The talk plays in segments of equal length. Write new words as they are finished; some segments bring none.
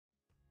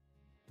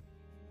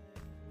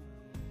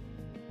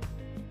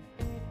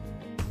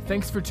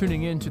Thanks for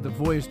tuning in to the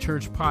Voyage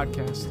Church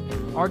podcast.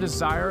 Our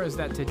desire is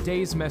that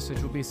today's message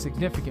will be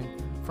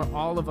significant for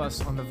all of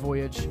us on the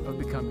voyage of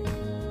becoming.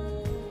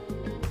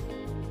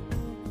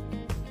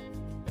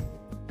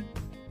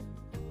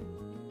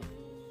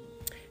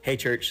 Hey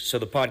church, so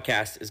the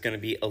podcast is going to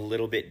be a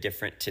little bit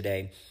different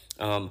today.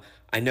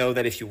 I know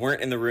that if you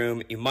weren't in the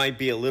room, you might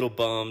be a little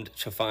bummed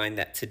to find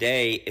that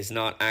today is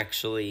not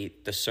actually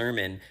the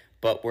sermon,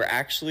 but we're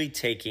actually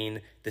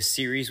taking the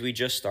series we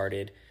just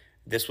started.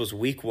 This was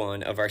week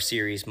 1 of our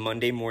series,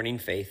 Monday Morning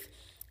Faith,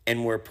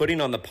 and we're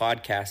putting on the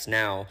podcast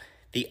now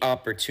the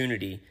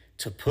opportunity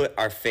to put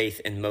our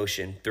faith in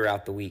motion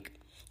throughout the week.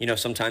 You know,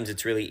 sometimes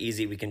it's really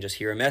easy. We can just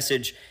hear a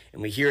message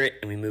and we hear it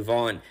and we move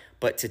on,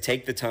 but to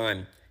take the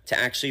time to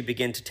actually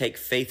begin to take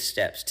faith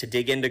steps, to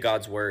dig into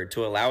God's word,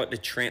 to allow it to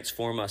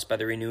transform us by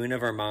the renewing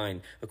of our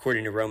mind,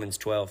 according to Romans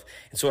 12.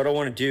 And so what I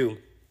want to do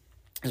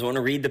is I want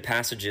to read the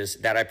passages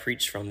that I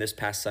preached from this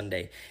past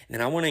Sunday. And then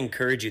I want to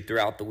encourage you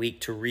throughout the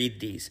week to read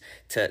these,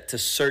 to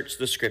search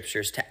the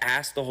scriptures, to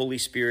ask the Holy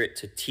Spirit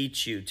to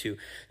teach you,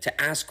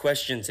 to ask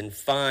questions and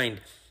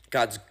find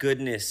God's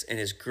goodness and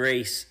his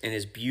grace and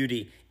his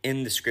beauty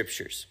in the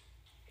scriptures.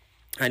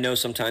 I know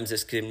sometimes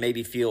this can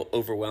maybe feel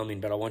overwhelming,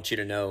 but I want you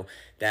to know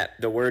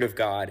that the word of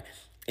God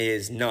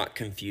is not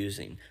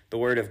confusing. The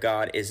word of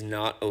God is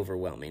not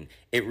overwhelming.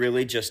 It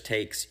really just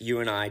takes you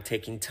and I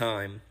taking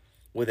time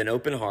with an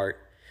open heart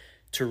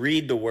to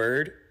read the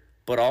word,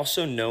 but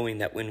also knowing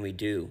that when we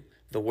do,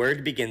 the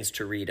word begins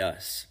to read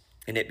us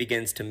and it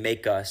begins to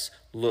make us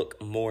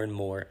look more and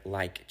more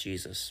like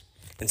Jesus.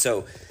 And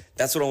so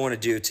that's what I want to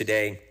do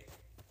today.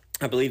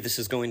 I believe this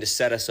is going to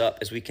set us up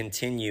as we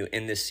continue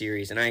in this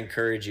series. And I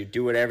encourage you,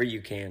 do whatever you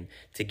can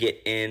to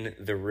get in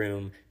the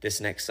room this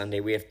next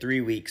Sunday. We have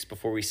 3 weeks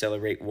before we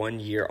celebrate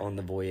 1 year on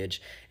the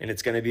voyage. And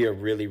it's going to be a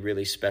really,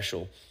 really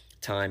special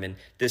time. And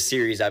this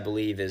series, I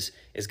believe, is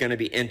going to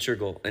be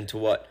integral into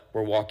what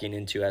we're walking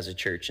into as a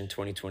church in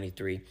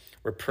 2023.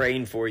 We're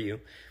praying for you.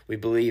 We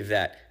believe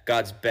that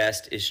God's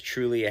best is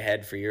truly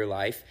ahead for your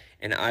life.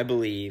 And I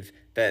believe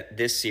that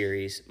this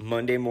series,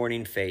 Monday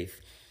Morning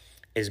Faith,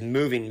 is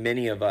moving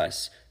many of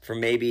us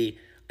from maybe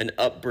an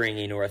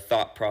upbringing or a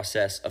thought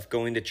process of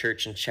going to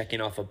church and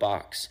checking off a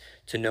box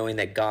to knowing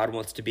that God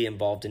wants to be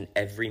involved in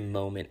every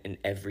moment and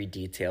every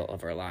detail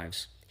of our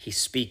lives. He's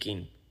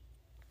speaking.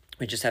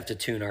 We just have to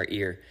tune our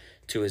ear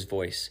to his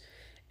voice.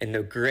 And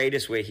the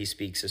greatest way he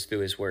speaks is through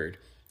his word.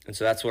 And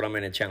so that's what I'm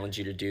going to challenge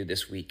you to do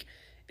this week,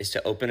 is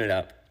to open it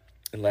up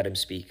and let him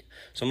speak.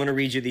 So I'm going to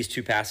read you these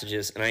 2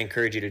 passages, and I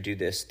encourage you to do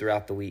this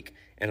throughout the week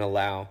and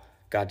allow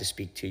God to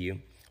speak to you.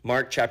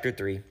 Mark chapter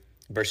 3,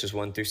 verses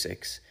 1 through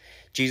 6.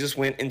 Jesus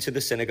went into the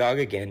synagogue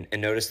again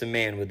and noticed a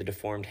man with a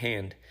deformed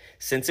hand.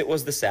 Since it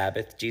was the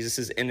Sabbath,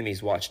 Jesus'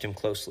 enemies watched him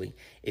closely.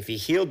 If he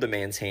healed the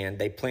man's hand,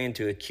 they planned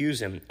to accuse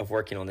him of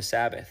working on the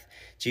Sabbath.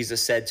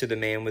 Jesus said to the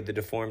man with the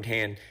deformed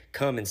hand,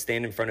 "Come and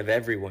stand in front of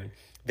everyone."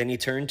 Then he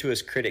turned to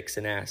his critics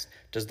and asked,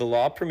 "Does the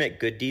law permit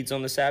good deeds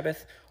on the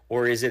Sabbath,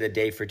 or is it a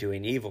day for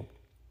doing evil?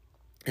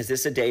 Is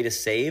this a day to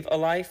save a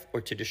life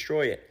or to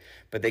destroy it?"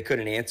 But they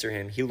couldn't answer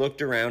him. He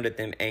looked around at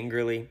them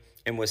angrily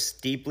and was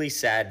deeply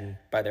saddened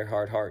by their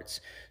hard hearts.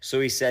 So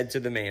he said to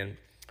the man,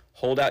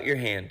 "Hold out your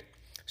hand."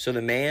 So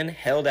the man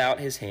held out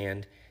his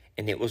hand,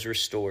 and it was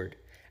restored.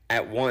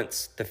 At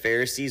once the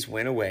Pharisees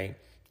went away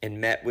and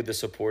met with the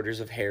supporters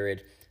of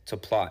Herod to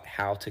plot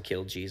how to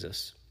kill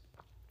Jesus.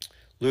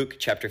 Luke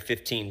chapter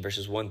 15,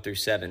 verses 1 through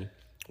 7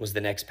 was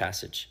the next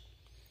passage.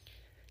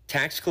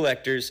 Tax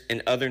collectors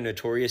and other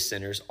notorious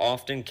sinners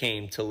often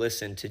came to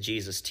listen to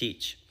Jesus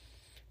teach.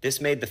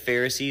 This made the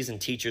Pharisees and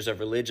teachers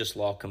of religious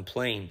law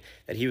complain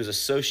that he was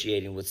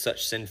associating with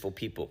such sinful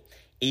people,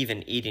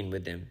 even eating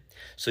with them.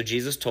 So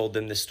Jesus told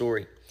them this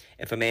story.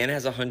 If a man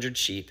has 100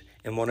 sheep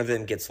and one of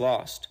them gets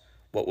lost,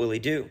 what will he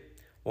do?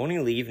 Won't he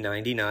leave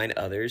 99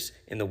 others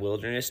in the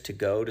wilderness to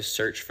go to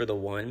search for the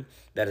one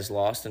that is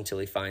lost until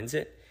he finds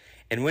it?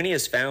 And when he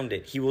has found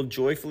it, he will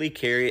joyfully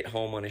carry it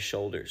home on his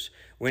shoulders.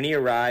 When he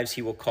arrives,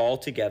 he will call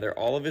together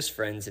all of his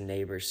friends and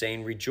neighbors,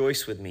 saying,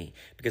 "Rejoice with me,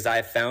 because I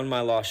have found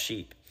my lost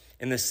sheep."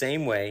 In the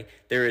same way,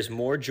 there is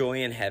more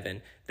joy in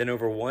heaven than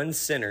over one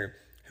sinner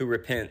who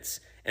repents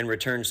and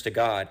returns to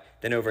God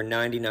than over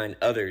 99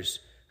 others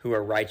who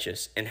are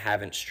righteous and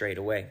haven't strayed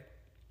away.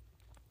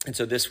 And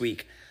so this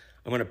week,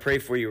 I'm going to pray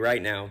for you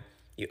right now.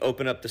 You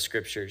open up the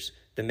scriptures,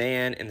 the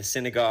man in the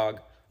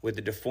synagogue with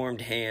the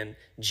deformed hand,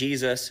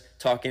 Jesus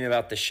talking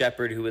about the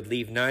shepherd who would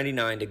leave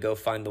 99 to go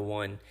find the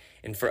one,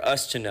 and for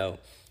us to know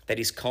that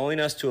he's calling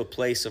us to a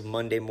place of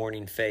Monday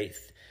morning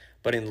faith.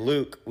 But in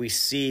Luke, we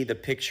see the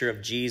picture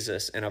of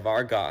Jesus and of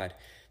our God,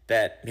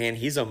 that, man,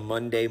 he's a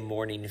Monday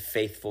morning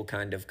faithful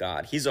kind of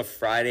God. He's a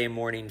Friday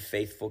morning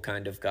faithful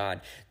kind of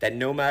God, that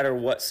no matter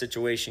what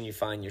situation you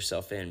find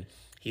yourself in,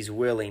 he's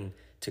willing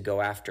to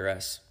go after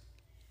us.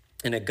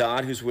 And a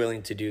God who's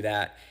willing to do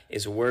that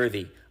is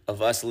worthy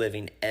of us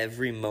living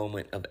every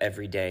moment of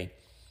every day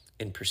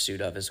in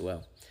pursuit of as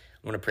well.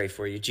 I want to pray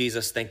for you.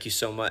 Jesus, thank you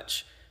so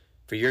much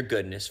for your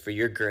goodness, for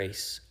your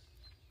grace,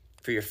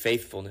 for your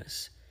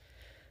faithfulness.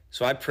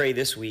 So I pray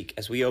this week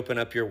as we open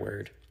up your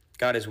word,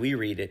 God, as we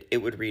read it, it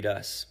would read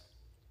us.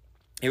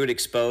 It would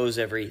expose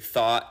every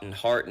thought and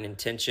heart and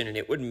intention, and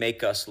it would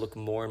make us look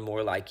more and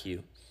more like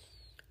you.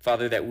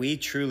 Father, that we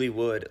truly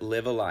would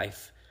live a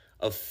life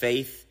of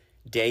faith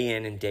day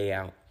in and day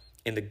out,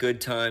 in the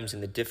good times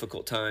and the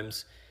difficult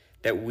times,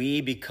 that we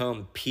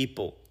become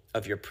people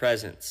of your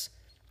presence,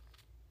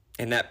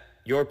 and that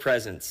your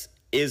presence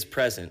is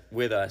present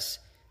with us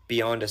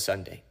beyond a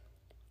Sunday.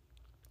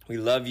 We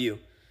love you,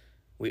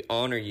 we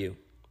honor you,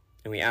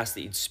 and we ask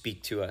that you'd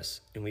speak to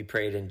us, and we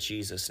pray it in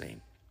Jesus'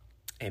 name.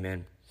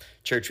 Amen.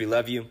 Church, we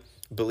love you,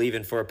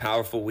 believing for a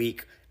powerful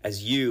week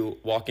as you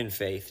walk in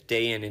faith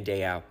day in and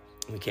day out.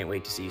 We can't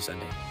wait to see you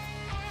Sunday.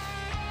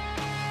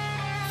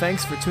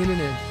 Thanks for tuning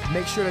in.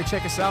 Make sure to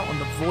check us out on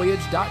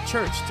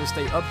thevoyage.church to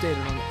stay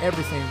updated on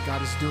everything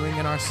God is doing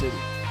in our city.